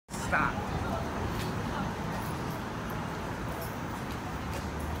stop.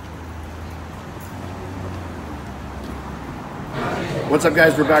 What's up,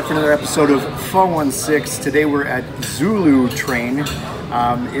 guys? We're back for another episode of Pho 16. Today we're at Zulu train.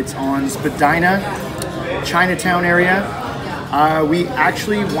 It's on Spadina, Chinatown area. We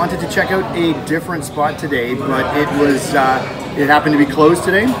actually wanted to check out a different spot today, but it happened to be closed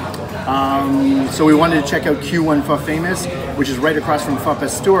today. So we wanted to check out Q1 Pho Famous, which is right across from Pho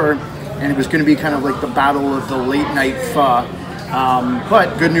Pasteur, and it was going to be kind of like the battle of the late night pho.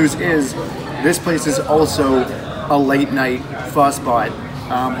 But good news is this place is also a late night pho spot.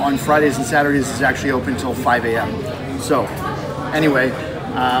 On Fridays and Saturdays it's actually open until 5 a.m. So anyway,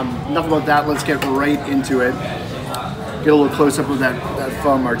 enough about that. Let's get right into it. Get a little close up of that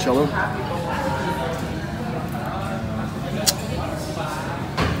pho Marcello.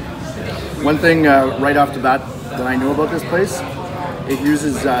 One thing right off the bat that I know about this place, it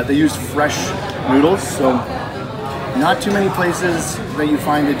uses they use fresh noodles. So not too many places that you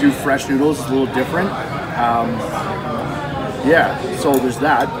find that do fresh noodles. It's a little different. Yeah, so there's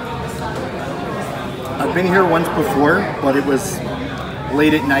that. I've been here once before, but it was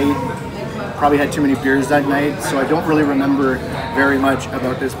late at night. Probably had too many beers that night, so I don't really remember very much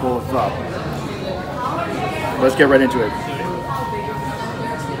about this bowl of pho. Let's get right into it.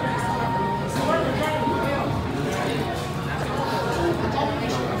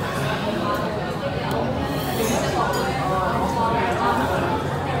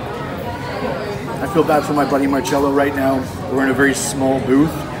 I feel bad for my buddy Marcello right now. We're in a very small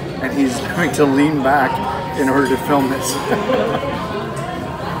booth, and he's going to lean back in order to film this.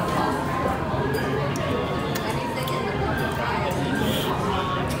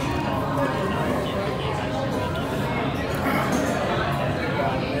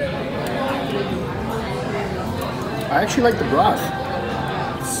 I actually like the broth.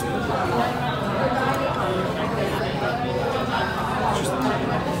 Just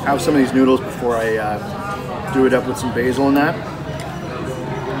have some of these noodles before I do it up with some basil and that.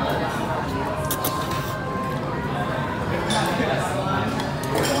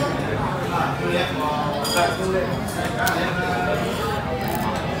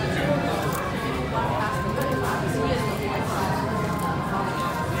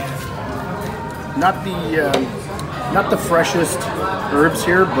 Not the freshest herbs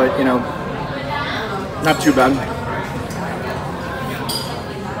here, but you know, not too bad.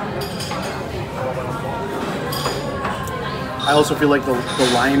 I also feel like the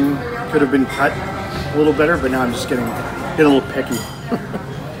lime could have been cut a little better, but now I'm just getting a little picky.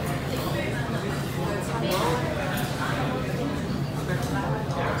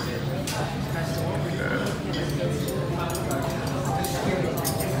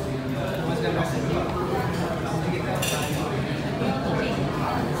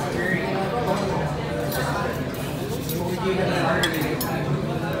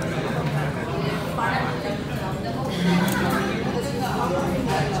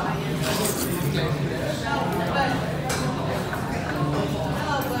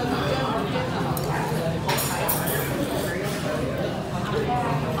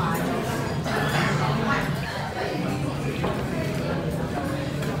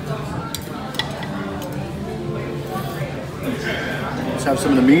 Let's have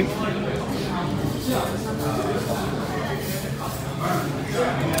some of the meat.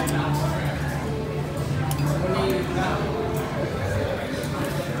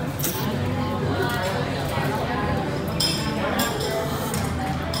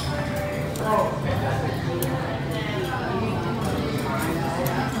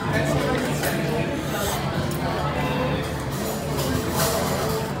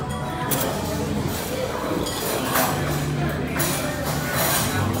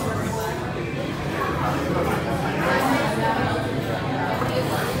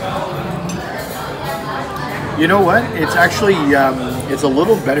 You know what? It's actually, it's a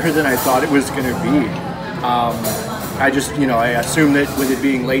little better than I thought it was going to be. I just, you know, I assumed that with it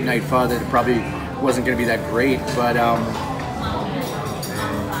being late night pho that it probably wasn't going to be that great. But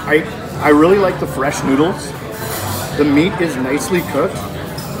I really like the fresh noodles. The meat is nicely cooked,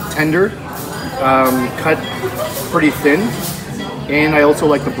 tender, cut pretty thin. And I also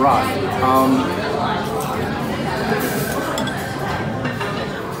like the broth.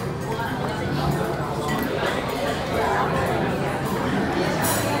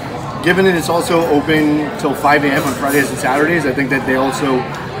 Given that it's also open till 5 a.m. on Fridays and Saturdays, I think that they also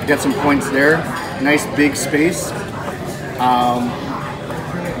get some points there. Nice big space. I'm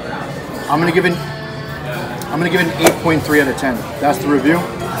gonna give it an 8.3 out of 10. That's the review.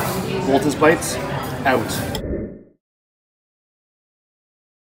 Volta's Bites out.